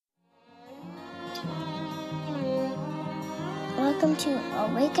welcome to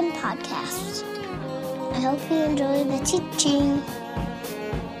Awaken Podcast. I hope you enjoy the teaching.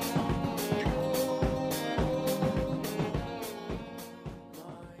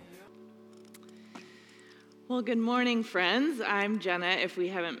 Well, good morning, friends. I'm Jenna. If we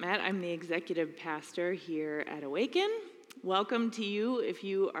haven't met, I'm the executive pastor here at Awaken. Welcome to you. If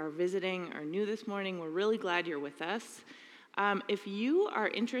you are visiting or new this morning, we're really glad you're with us. If you are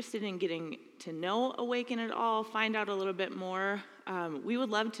interested in getting to know Awaken at all, find out a little bit more, we would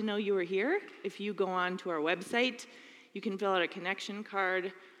love to know you are here. If you go on to our website, you can fill out a connection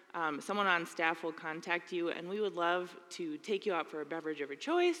card. Someone on staff will contact you, and we would love to take you out for a beverage of your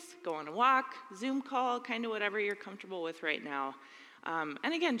choice, go on a walk, Zoom call, kind of whatever you're comfortable with right now.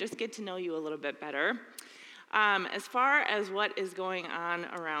 And again, just get to know you a little bit better. As far as what is going on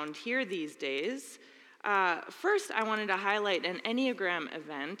around here these days, first I wanted to highlight an Enneagram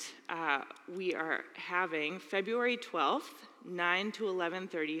event we are having February 12th, 9 to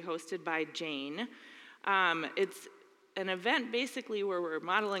 11:30, hosted by Jane. It's an event basically where we're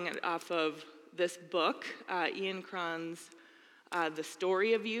modeling it off of this book, Ian Cron's The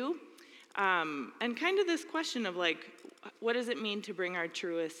Story of You, and kind of this question of like, what does it mean to bring our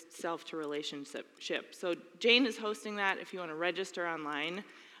truest self to relationship? So Jane is hosting that if you want to register online.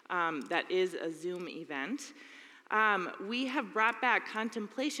 That is a Zoom event. We have brought back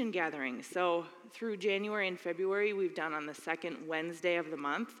contemplation gatherings. So through January and February, we've done on the second Wednesday of the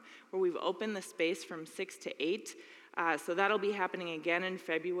month, where we've opened the space from 6 to 8. So that'll be happening again in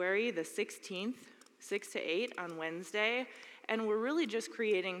February, the 16th, 6 to 8 on Wednesday. And we're really just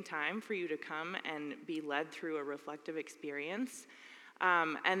creating time for you to come and be led through a reflective experience.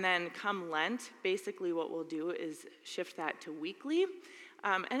 And then come Lent, basically what we'll do is shift that to weekly.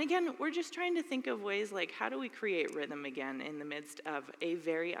 And again, we're just trying to think of ways like, how do we create rhythm again in the midst of a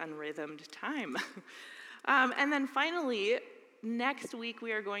very unrhythmed time? And then finally, next week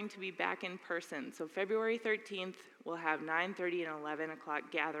we are going to be back in person. So February 13th, we'll have 9:30 and 11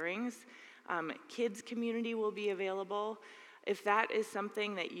 o'clock gatherings. Kids community will be available. If that is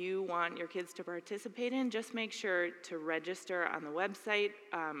something that you want your kids to participate in, just make sure to register on the website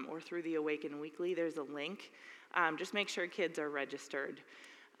or through the Awaken Weekly. There's a link. Just make sure kids are registered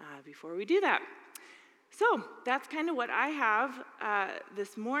before we do that. So that's kind of what I have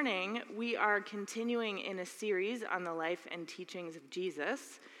this morning. We are continuing in a series on the life and teachings of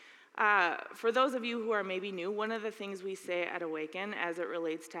Jesus. For those of you who are maybe new, one of the things we say at Awaken as it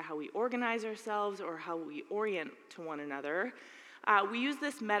relates to how we organize ourselves or how we orient to one another, we use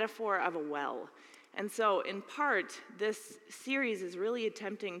this metaphor of a well. And so in part, this series is really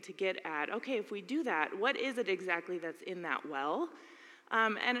attempting to get at, okay, if we do that, what is it exactly that's in that well?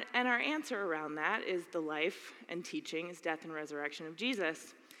 And our answer around that is the life and teachings, death and resurrection of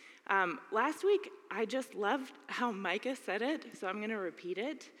Jesus. Last week, I just loved how Micah said it, so I'm going to repeat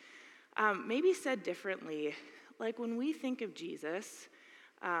it. Maybe said differently, like when we think of Jesus,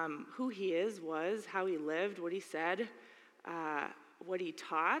 who he is, was, how he lived, what he said, what he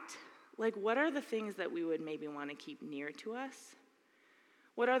taught, like what are the things that we would maybe want to keep near to us?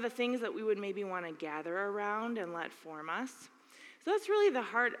 What are the things that we would maybe want to gather around and let form us? So that's really the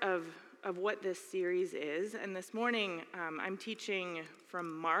heart of what this series is. And this morning, I'm teaching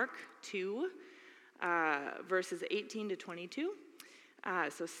from Mark 2, verses 18 to 22.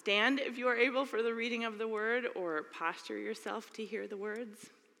 So stand if you are able for the reading of the word, or posture yourself to hear the words.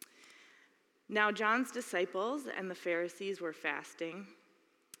 Now John's disciples and the Pharisees were fasting.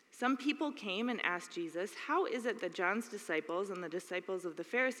 Some people came and asked Jesus, "How is it that John's disciples and the disciples of the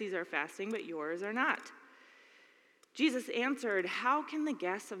Pharisees are fasting, but yours are not?" Jesus answered, "How can the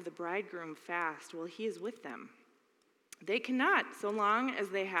guests of the bridegroom fast while he is with them? They cannot, so long as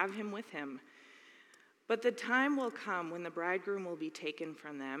they have him with him. But the time will come when the bridegroom will be taken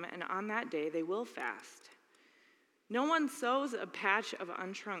from them, and on that day they will fast. No one sews a patch of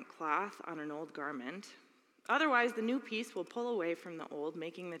unshrunk cloth on an old garment. Otherwise, the new piece will pull away from the old,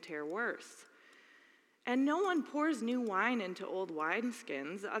 making the tear worse. And no one pours new wine into old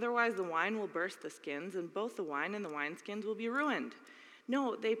wineskins. Otherwise, the wine will burst the skins, and both the wine and the wineskins will be ruined.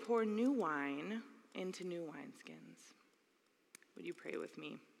 No, they pour new wine into new wineskins." Would you pray with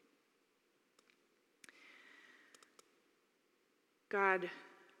me? God,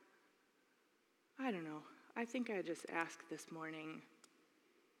 I don't know. I think I just ask this morning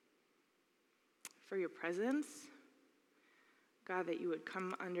for your presence. God, that you would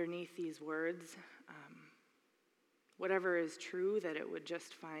come underneath these words. Whatever is true, that it would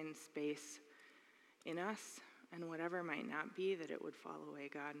just find space in us, and whatever might not be, that it would fall away,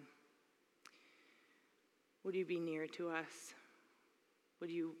 God. Would you be near to us? Would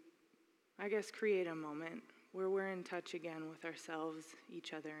you, create a moment where we're in touch again with ourselves,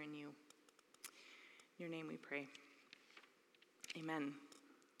 each other, and you. In your name we pray. Amen.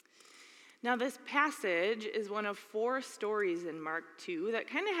 Now, this passage is one of 4 stories in Mark 2 that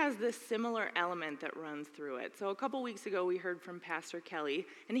kind of has this similar element that runs through it. So a couple weeks ago, we heard from Pastor Kelly,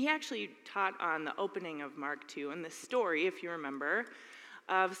 and he actually taught on the opening of Mark 2, and this story, if you remember,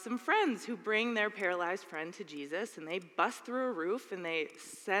 of some friends who bring their paralyzed friend to Jesus, and they bust through a roof, and they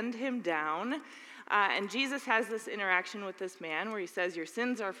send him down. And Jesus has this interaction with this man where he says, "Your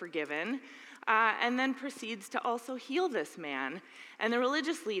sins are forgiven," and then proceeds to also heal this man. And the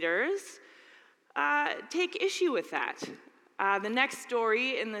religious leaders take issue with that. The next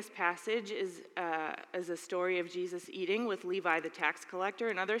story in this passage is a story of Jesus eating with Levi the tax collector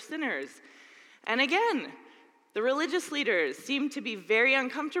and other sinners. And again, the religious leaders seem to be very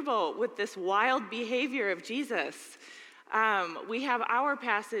uncomfortable with this wild behavior of Jesus. We have our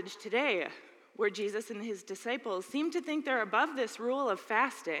passage today where Jesus and his disciples seem to think they're above this rule of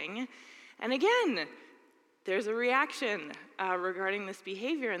fasting. And again, there's a reaction regarding this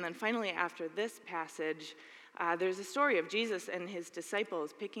behavior. And then finally, after this passage, there's a story of Jesus and his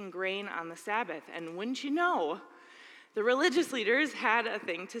disciples picking grain on the Sabbath. And wouldn't you know, the religious leaders had a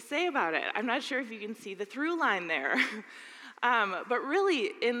thing to say about it. I'm not sure if you can see the through line there. But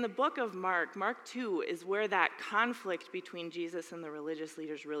really, in the book of Mark, Mark 2 is where that conflict between Jesus and the religious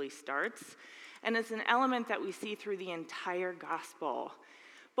leaders really starts. And it's an element that we see through the entire gospel.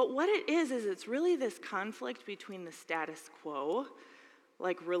 But what it is it's really this conflict between the status quo,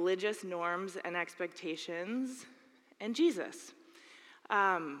 like religious norms and expectations, and Jesus.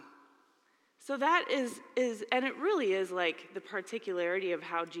 So that is, and it really is like the particularity of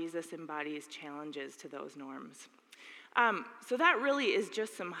how Jesus embodies challenges to those norms. So that really is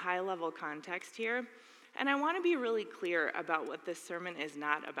just some high-level context here. And I want to be really clear about what this sermon is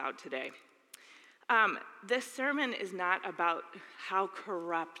not about today. This sermon is not about how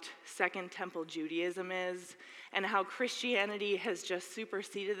corrupt Second Temple Judaism is and how Christianity has just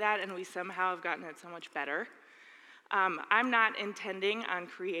superseded that and we somehow have gotten it so much better. I'm not intending on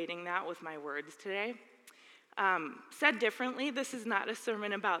creating that with my words today. Said differently, this is not a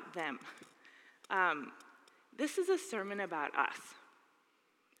sermon about them. This is a sermon about us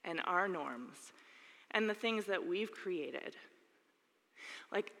and our norms and the things that we've created.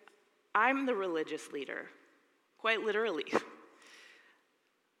 Like, I'm the religious leader, quite literally.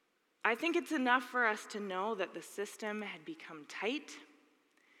 I think it's enough for us to know that the system had become tight,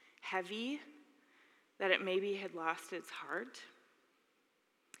 heavy, that it maybe had lost its heart.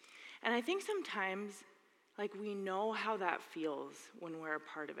 And I think sometimes, like, we know how that feels when we're a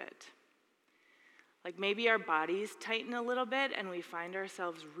part of it. Like, maybe our bodies tighten a little bit and we find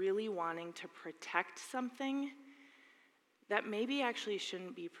ourselves really wanting to protect something that maybe actually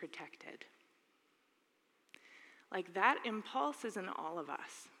shouldn't be protected. Like, that impulse is in all of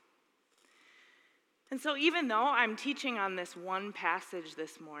us. And so even though I'm teaching on this one passage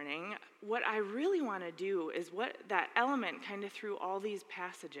this morning, what I really want to do is what that element kind of through all these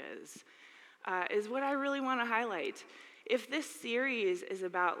passages is what I really want to highlight. If this series is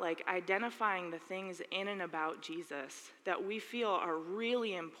about like identifying the things in and about Jesus that we feel are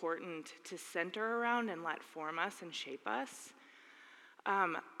really important to center around and let form us and shape us,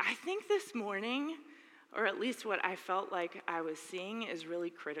 I think this morning, or at least what I felt like I was seeing, is really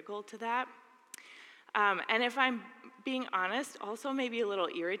critical to that. And if I'm being honest, also maybe a little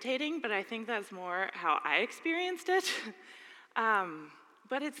irritating, but I think that's more how I experienced it.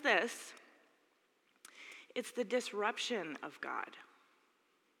 But it's this. It's the disruption of God.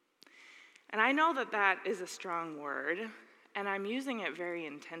 And I know that that is a strong word, and I'm using it very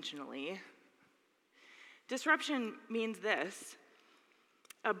intentionally. Disruption means this: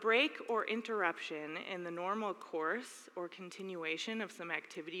 a break or interruption in the normal course or continuation of some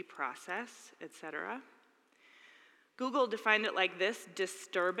activity, process, etc. Google defined it like this: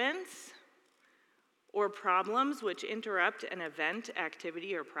 disturbance or problems which interrupt an event,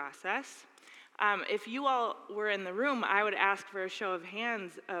 activity, or process. If you all were in the room, I would ask for a show of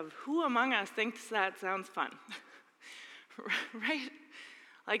hands of who among us thinks that sounds fun, right?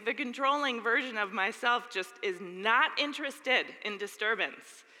 Like, the controlling version of myself just is not interested in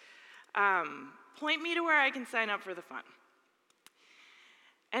disturbance. Point me to where I can sign up for the fun.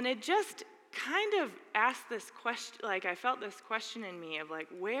 And it just kind of asked this question, like I felt this question in me of like,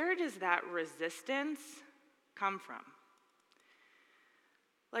 where does that resistance come from?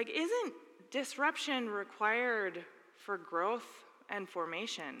 Like, isn't disruption required for growth and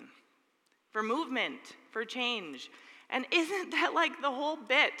formation, for movement, for change? And isn't that like the whole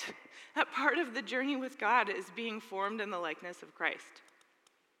bit? That part of the journey with God is being formed in the likeness of Christ.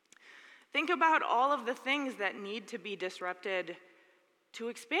 Think about all of the things that need to be disrupted to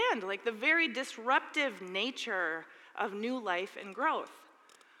expand, like the very disruptive nature of new life and growth.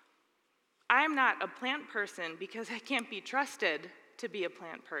 I'm not a plant person because I can't be trusted to be a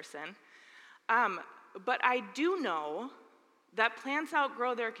plant person. But I do know that plants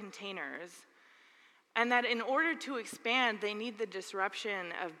outgrow their containers and that in order to expand, they need the disruption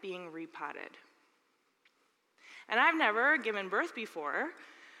of being repotted. And I've never given birth before,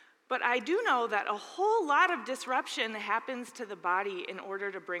 but I do know that a whole lot of disruption happens to the body in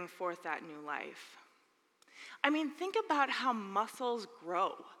order to bring forth that new life. I mean, think about how muscles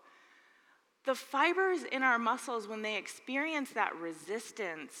grow. The fibers in our muscles, when they experience that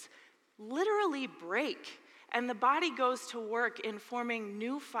resistance, literally break, and the body goes to work in forming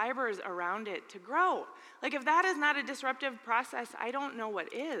new fibers around it to grow. Like, if that is not a disruptive process, I don't know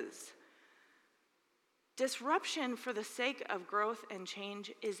what is. Disruption for the sake of growth and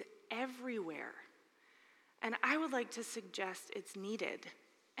change is everywhere. And I would like to suggest it's needed.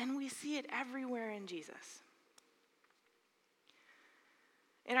 And we see it everywhere in Jesus.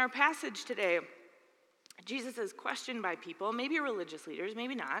 In our passage today, Jesus is questioned by people, maybe religious leaders,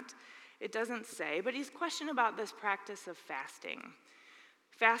 maybe not. It doesn't say, but he's questioned about this practice of fasting.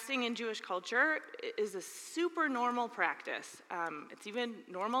 Fasting in Jewish culture is a super normal practice. It's even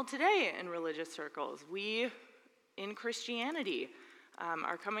normal today in religious circles. We, in Christianity,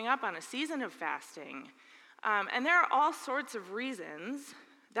 are coming up on a season of fasting. And there are all sorts of reasons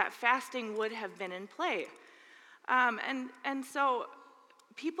that fasting would have been in play. And so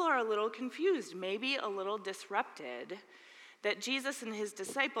people are a little confused, maybe a little disrupted, that Jesus and his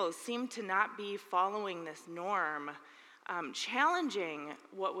disciples seem to not be following this norm, challenging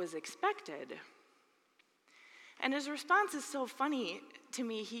what was expected. And his response is so funny to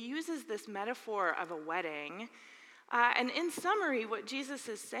me. He uses this metaphor of a wedding. And in summary, what Jesus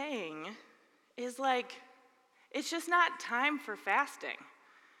is saying is like, it's just not time for fasting.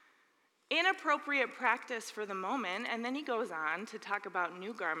 Inappropriate practice for the moment, and then he goes on to talk about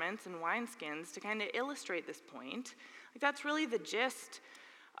new garments and wineskins to kind of illustrate this point. Like, that's really the gist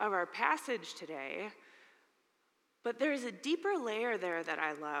of our passage today. But there's a deeper layer there that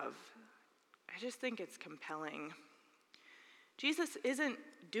I love. I just think it's compelling. Jesus isn't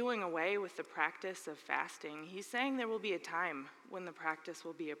doing away with the practice of fasting. He's saying there will be a time when the practice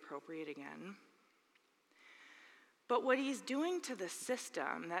will be appropriate again. But what he's doing to the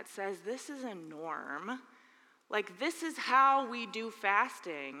system that says this is a norm, like this is how we do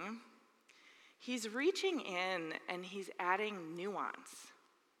fasting, he's reaching in and he's adding nuance.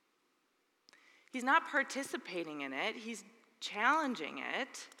 He's not participating in it, he's challenging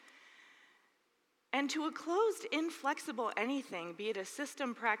it. And to a closed, inflexible anything, be it a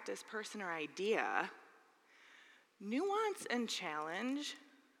system, practice, person, or idea, nuance and challenge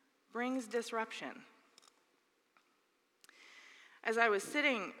brings disruption. As I was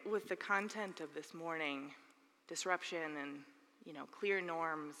sitting with the content of this morning, disruption and, clear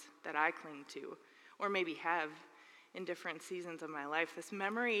norms that I cling to, or maybe have in different seasons of my life, this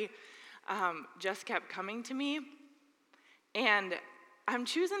memory just kept coming to me, and I'm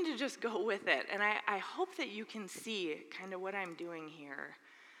choosing to just go with it, and I hope that you can see kind of what I'm doing here.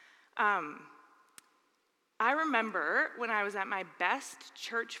 I remember when I was at my best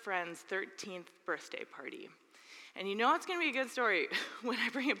church friend's 13th birthday party. And you know it's going to be a good story when I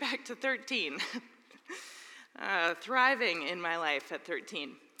bring it back to 13. Thriving in my life at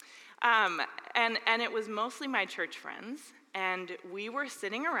 13. And it was mostly my church friends. And we were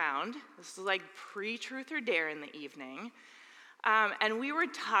sitting around. This was like pre-Truth or Dare in the evening. And we were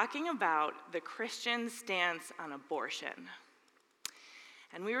talking about the Christian stance on abortion.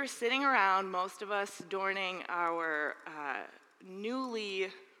 And we were sitting around, most of us adorning our newly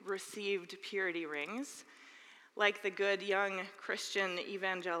received purity rings, like the good young Christian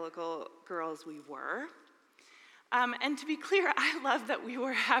evangelical girls we were. And to be clear, I love that we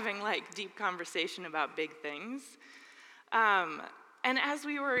were having deep conversation about big things. And as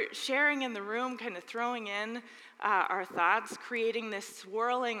we were sharing in the room, kind of throwing in our thoughts, creating this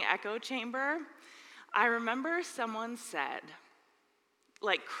swirling echo chamber, I remember someone said,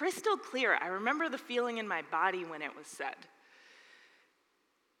 crystal clear, I remember the feeling in my body when it was said.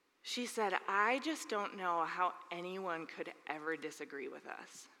 She said, I just don't know how anyone could ever disagree with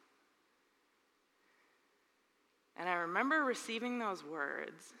us. And I remember receiving those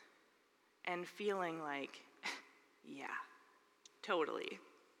words and feeling like, yeah, totally.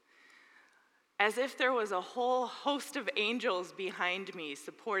 As if there was a whole host of angels behind me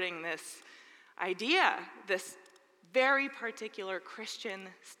supporting this idea, this very particular Christian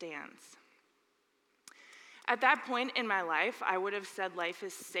stance. At that point in my life, I would have said life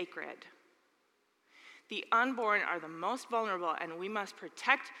is sacred. The unborn are the most vulnerable, and we must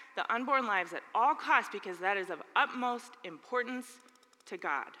protect the unborn lives at all costs because that is of utmost importance to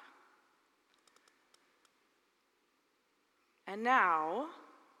God. And now,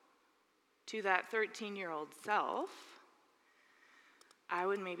 to that 13-year-old self, I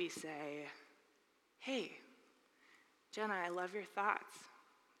would maybe say, hey, Jenna, I love your thoughts.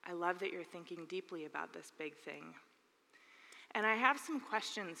 I love that you're thinking deeply about this big thing. And I have some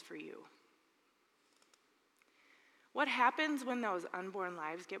questions for you. What happens when those unborn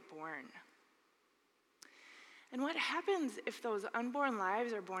lives get born? And what happens if those unborn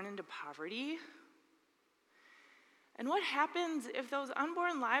lives are born into poverty? And what happens if those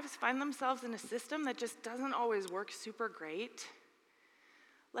unborn lives find themselves in a system that just doesn't always work super great?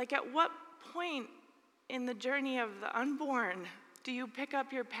 Like, at what point in the journey of the unborn do you pick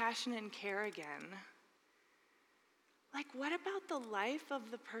up your passion and care again? Like, what about the life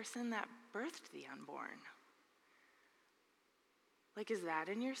of the person that birthed the unborn? Like, is that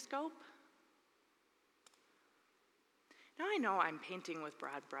in your scope? Now, I know I'm painting with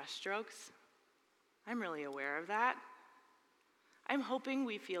broad brushstrokes. I'm really aware of that. I'm hoping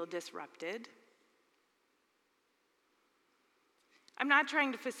we feel disrupted. I'm not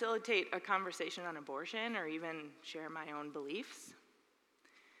trying to facilitate a conversation on abortion or even share my own beliefs.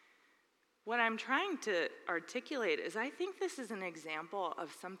 What I'm trying to articulate is I think this is an example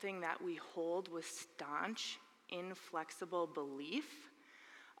of something that we hold with staunch, inflexible belief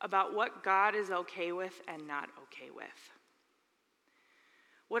about what God is okay with and not okay with.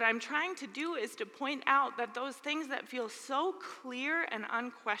 What I'm trying to do is to point out that those things that feel so clear and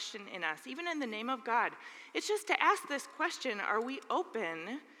unquestioned in us, even in the name of God, it's just to ask this question, are we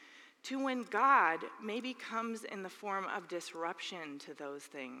open to when God maybe comes in the form of disruption to those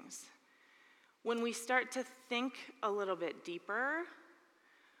things? When we start to think a little bit deeper,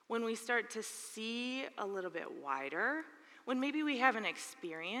 when we start to see a little bit wider, when maybe we have an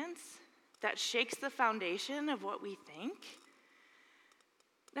experience that shakes the foundation of what we think.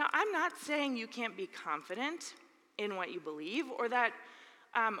 Now, I'm not saying you can't be confident in what you believe, or that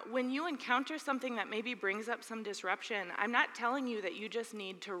when you encounter something that maybe brings up some disruption, I'm not telling you that you just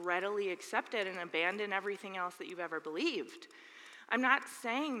need to readily accept it and abandon everything else that you've ever believed. I'm not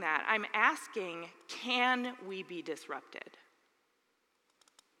saying that. I'm asking, can we be disrupted?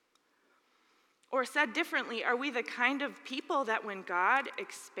 Or said differently, are we the kind of people that when God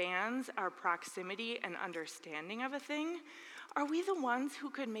expands our proximity and understanding of a thing, are we the ones who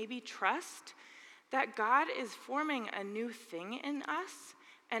could maybe trust that God is forming a new thing in us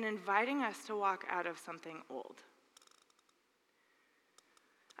and inviting us to walk out of something old?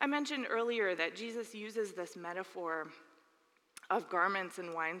 I mentioned earlier that Jesus uses this metaphor of garments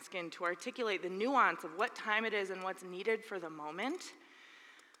and wineskin to articulate the nuance of what time it is and what's needed for the moment.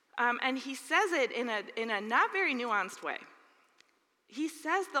 And he says it in a not very nuanced way. He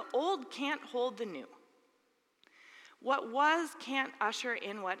says the old can't hold the new. What was can't usher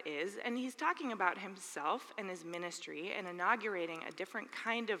in what is, and he's talking about himself and his ministry and inaugurating a different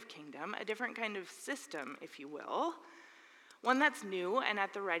kind of kingdom, a different kind of system, if you will, one that's new and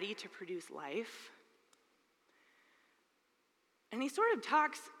at the ready to produce life. And he sort of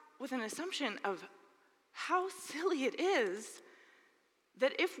talks with an assumption of how silly it is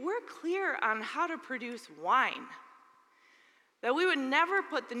that if we're clear on how to produce wine, that we would never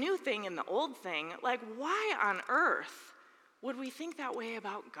put the new thing in the old thing. Like, why on earth would we think that way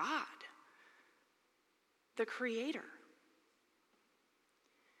about God, the Creator?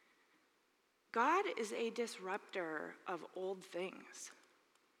 God is a disruptor of old things.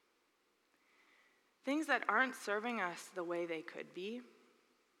 Things that aren't serving us the way they could be.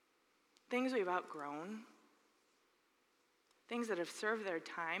 Things we've outgrown. Things that have served their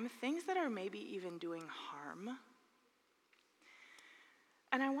time. Things that are maybe even doing harm.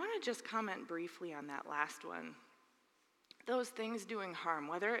 And I want to just comment briefly on that last one. Those things doing harm,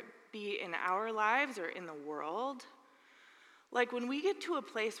 whether it be in our lives or in the world. Like when we get to a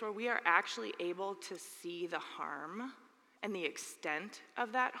place where we are actually able to see the harm and the extent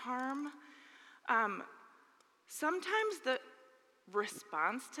of that harm, sometimes the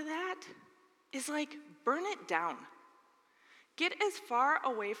response to that is like, burn it down. Get as far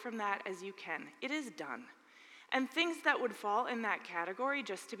away from that as you can. It is done. And things that would fall in that category,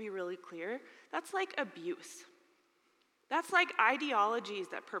 just to be really clear, that's like abuse. That's like ideologies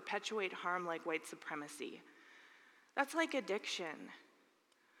that perpetuate harm like white supremacy. That's like addiction.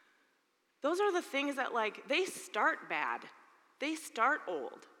 Those are the things that they start bad. They start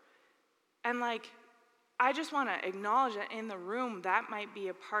old. And I just want to acknowledge that in the room, that might be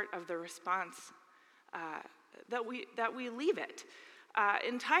a part of the response that we leave it.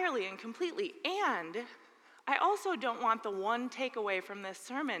 entirely and completely. And I also don't want the one takeaway from this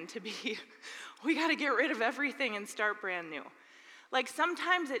sermon to be, we got to get rid of everything and start brand new. Like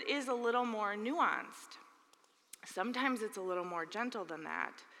sometimes it is a little more nuanced. Sometimes it's a little more gentle than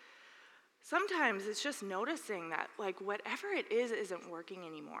that. Sometimes it's just noticing that like whatever it is isn't working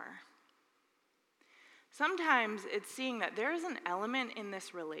anymore. Sometimes it's seeing that there is an element in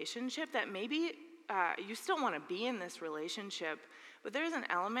this relationship that maybe you still want to be in this relationship, but there's an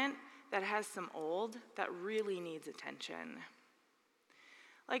element that has some old that really needs attention.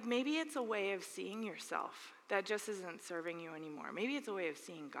 Like maybe it's a way of seeing yourself that just isn't serving you anymore. Maybe it's a way of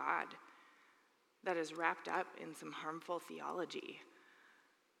seeing God that is wrapped up in some harmful theology.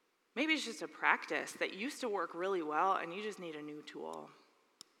 Maybe it's just a practice that used to work really well and you just need a new tool.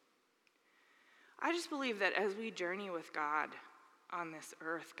 I just believe that as we journey with God on this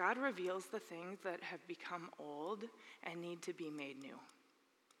earth, God reveals the things that have become old and need to be made new.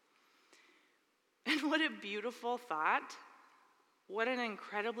 And what a beautiful thought. What an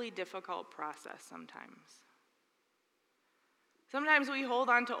incredibly difficult process sometimes. Sometimes we hold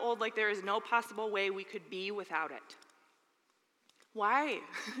on to old like there is no possible way we could be without it. Why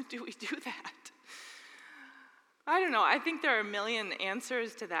do we do that? I don't know. I think there are a million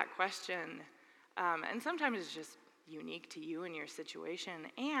answers to that question. And sometimes it's just unique to you and your situation.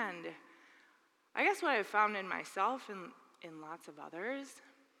 And I guess what I've found in myself and in lots of others,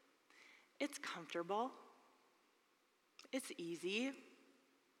 it's comfortable. It's easy.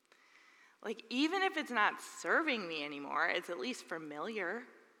 Like, even if it's not serving me anymore, it's at least familiar.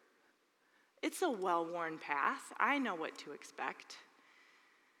 It's a well-worn path. I know what to expect.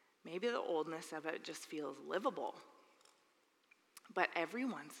 Maybe the oldness of it just feels livable. But every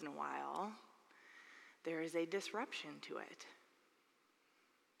once in a while, there is a disruption to it.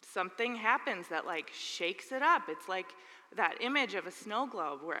 Something happens that like shakes it up. It's like that image of a snow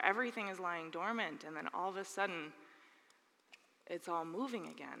globe where everything is lying dormant and then all of a sudden it's all moving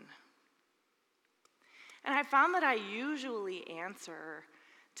again. And I found that I usually answer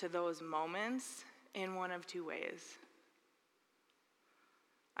to those moments in one of two ways.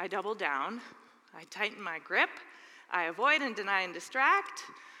 I double down, I tighten my grip, I avoid and deny and distract,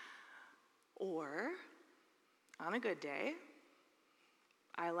 or on a good day,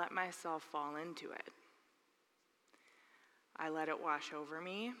 I let myself fall into it. I let it wash over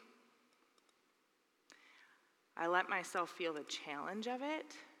me. I let myself feel the challenge of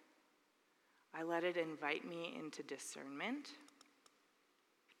it. I let it invite me into discernment.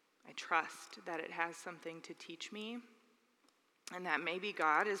 I trust that it has something to teach me and that maybe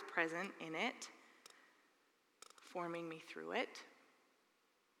God is present in it, forming me through it.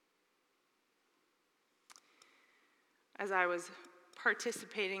 As I was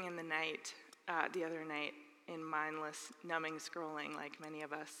participating in the night, the other night, in mindless, numbing scrolling like many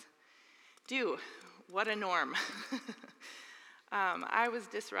of us do, what a norm. I was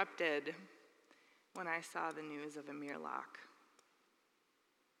disrupted when I saw the news of Amir Locke,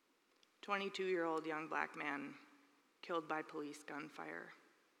 22-year-old young black man killed by police gunfire.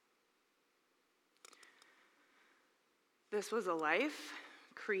 This was a life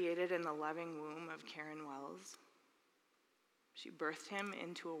created in the loving womb of Karen Wells. She birthed him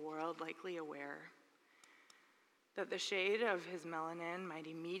into a world likely aware that the shade of his melanin might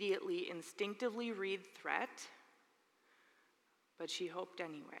immediately, instinctively read threat, but she hoped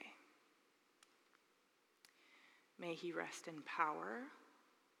anyway. May he rest in power.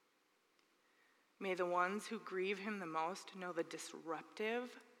 May the ones who grieve him the most know the disruptive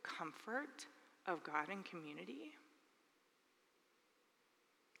comfort of God and community.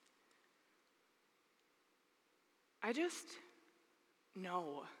 I just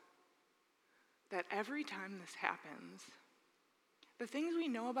know that every time this happens, the things we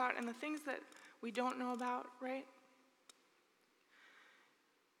know about and the things that we don't know about, right?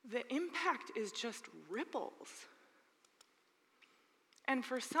 The impact is just ripples. And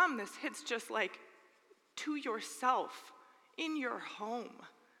for some, this hits just like to yourself, in your home.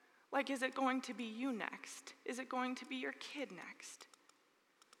 Like, is it going to be you next? Is it going to be your kid next?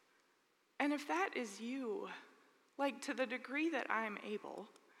 And if that is you, like to the degree that I'm able,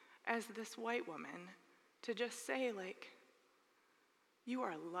 as this white woman, to just say like, you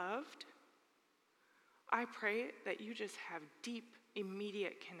are loved, I pray that you just have deep,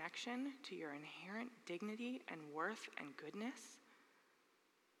 immediate connection to your inherent dignity and worth and goodness.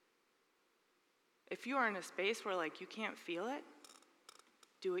 If you are in a space where like you can't feel it,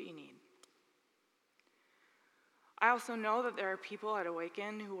 do what you need. I also know that there are people at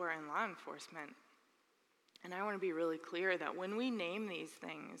Awaken who are in law enforcement. And I want to be really clear that when we name these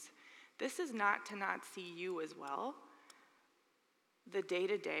things, this is not to not see you as well. the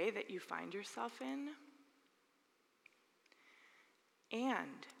day-to-day that you find yourself in.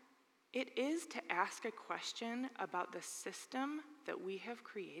 And it is to ask a question about the system that we have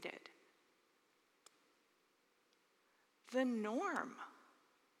created. The norm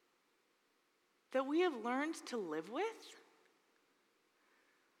that we have learned to live with.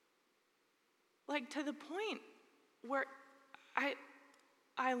 Like to the point where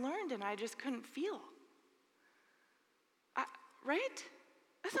I learned and I just couldn't feel. Right?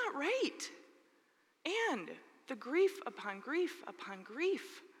 That's not right. And the grief upon grief upon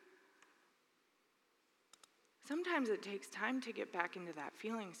grief. Sometimes it takes time to get back into that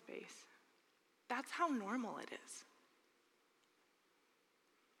feeling space. That's how normal it is.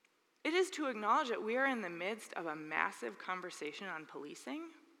 It is to acknowledge that we are in the midst of a massive conversation on policing.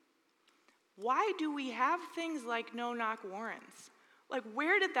 Why do we have things like no-knock warrants? Like,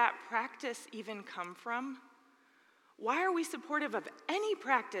 where did that practice even come from? Why are we supportive of any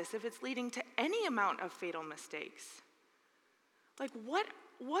practice if it's leading to any amount of fatal mistakes? Like, what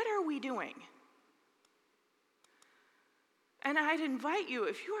are we doing? And I'd invite you,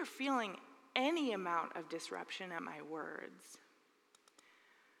 if you are feeling any amount of disruption at my words,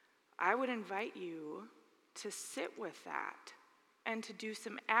 I would invite you to sit with that and to do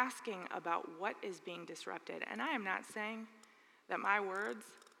some asking about what is being disrupted. And I am not saying that my words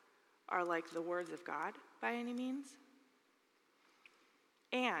are like the words of God by any means.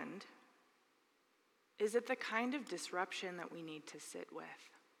 And is it the kind of disruption that we need to sit with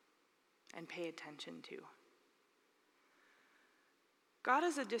and pay attention to? God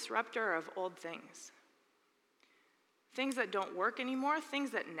is a disruptor of old things. Things that don't work anymore,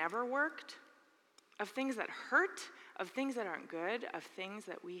 things that never worked, of things that hurt, of things that aren't good, of things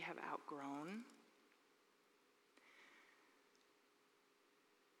that we have outgrown.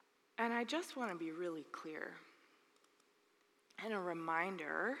 And I just want to be really clear and a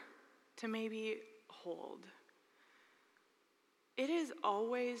reminder to maybe hold. It is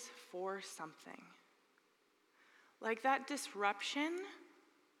always for something. Like that disruption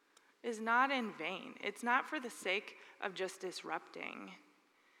is not in vain. It's not for the sake of just disrupting.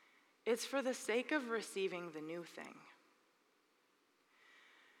 It's for the sake of receiving the new thing.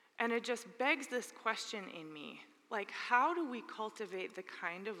 And it just begs this question in me, like, how do we cultivate the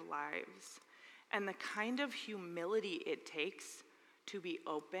kind of lives and the kind of humility it takes to be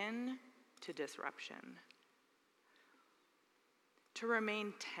open to disruption? To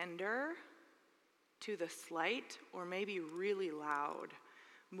remain tender to the slight or maybe really loud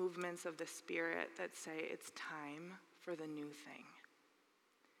movements of the Spirit that say it's time for the new thing.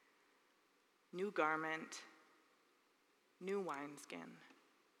 New garment, new wineskin.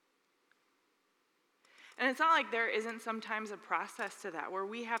 And it's not like there isn't sometimes a process to that where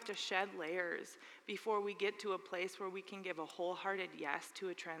we have to shed layers before we get to a place where we can give a wholehearted yes to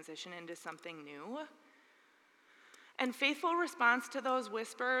a transition into something new. And faithful response to those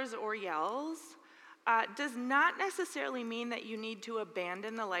whispers or yells does not necessarily mean that you need to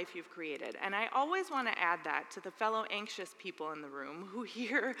abandon the life you've created. And I always want to add that to the fellow anxious people in the room who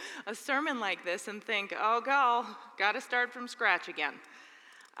hear a sermon like this and think, oh, got to start from scratch again.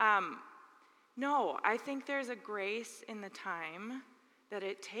 No, I think there's a grace in the time that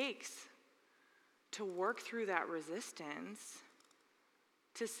it takes to work through that resistance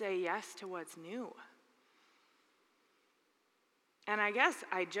to say yes to what's new. And I guess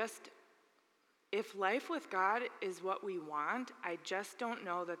if life with God is what we want, I just don't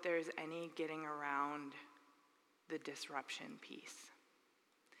know that there's any getting around the disruption piece.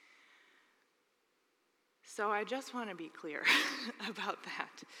 So I just want to be clear about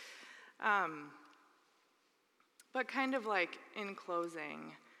that. But kind of like in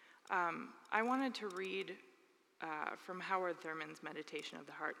closing, I wanted to read from Howard Thurman's Meditation of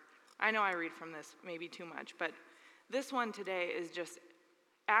the Heart. I know I read from this maybe too much, but this one today is just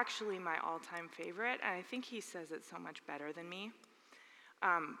actually my all-time favorite, and I think he says it so much better than me.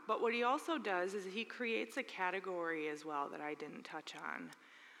 But what he also does is he creates a category as well that I didn't touch on.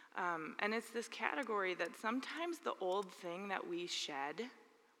 And it's this category that sometimes the old thing that we shed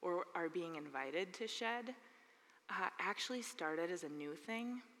or are being invited to shed actually started as a new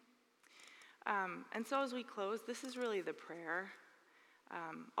thing. And so as we close, this is really the prayer.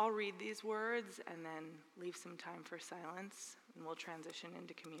 I'll read these words and then leave some time for silence, and we'll transition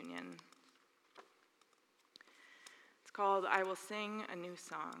into communion. It's called, I Will Sing a New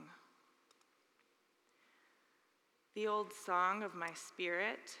Song. The old song of my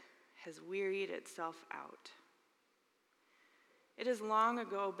spirit has wearied itself out. It has long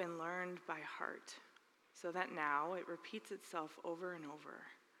ago been learned by heart, so that now it repeats itself over and over,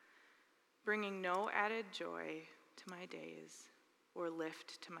 bringing no added joy to my days, or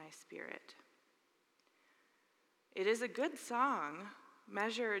lift to my spirit. It is a good song,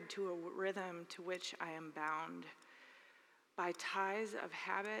 measured to a rhythm to which I am bound by ties of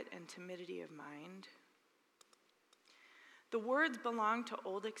habit and timidity of mind. The words belong to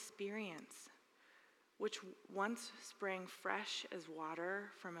old experience, which once sprang fresh as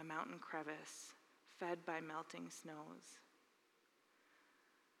water from a mountain crevice, fed by melting snows.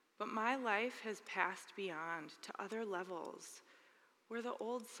 But my life has passed beyond to other levels where the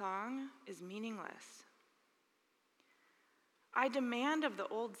old song is meaningless. I demand of the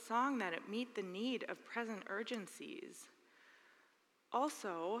old song that it meet the need of present urgencies.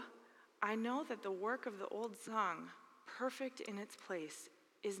 Also, I know that the work of the old song, perfect in its place,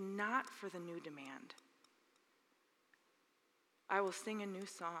 is not for the new demand. I will sing a new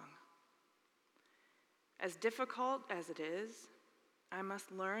song. As difficult as it is, I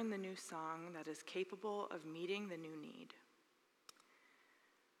must learn the new song that is capable of meeting the new need.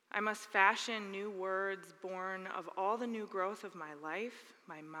 I must fashion new words born of all the new growth of my life,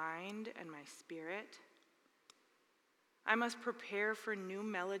 my mind, and my spirit. I must prepare for new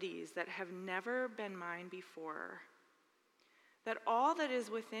melodies that have never been mine before, that all that is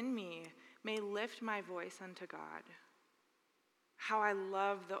within me may lift my voice unto God. How I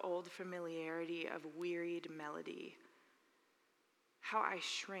love the old familiarity of wearied melody. How I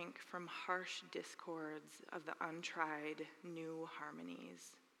shrink from harsh discords of the untried new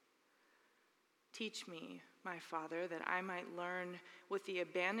harmonies. Teach me, my Father, that I might learn with the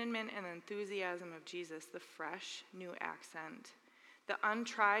abandonment and enthusiasm of Jesus the fresh, new accent, the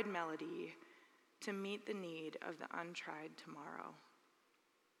untried melody to meet the need of the untried tomorrow.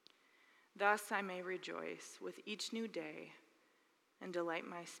 Thus I may rejoice with each new day and delight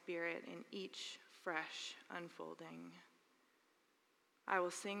my spirit in each fresh unfolding. I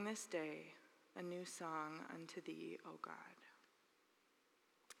will sing this day a new song unto thee, O God.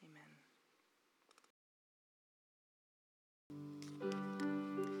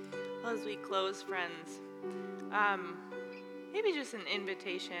 Well, as we close, friends, maybe just an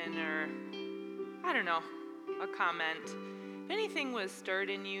invitation or, I don't know, a comment. If anything was stirred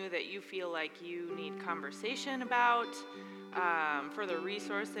in you that you feel like you need conversation about, further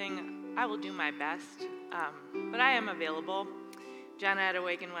resourcing, I will do my best. But I am available.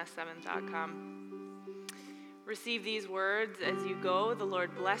 Jenna@awakenwest7.com. Receive these words as you go. The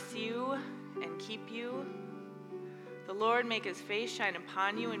Lord bless you and keep you. The Lord make his face shine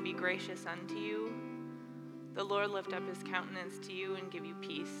upon you and be gracious unto you. The Lord lift up his countenance to you and give you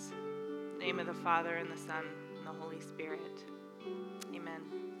peace. In the name of the Father, and the Son, and the Holy Spirit. Amen.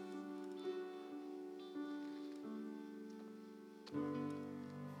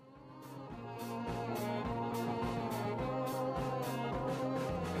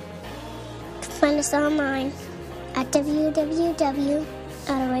 Find us online at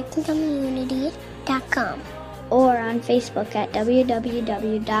www.awakencommunity.com or on Facebook at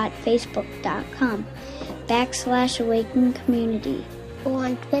www.facebook.com/awakencommunity or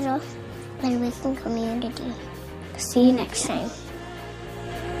on Twitter at Awaken Community. See you next time.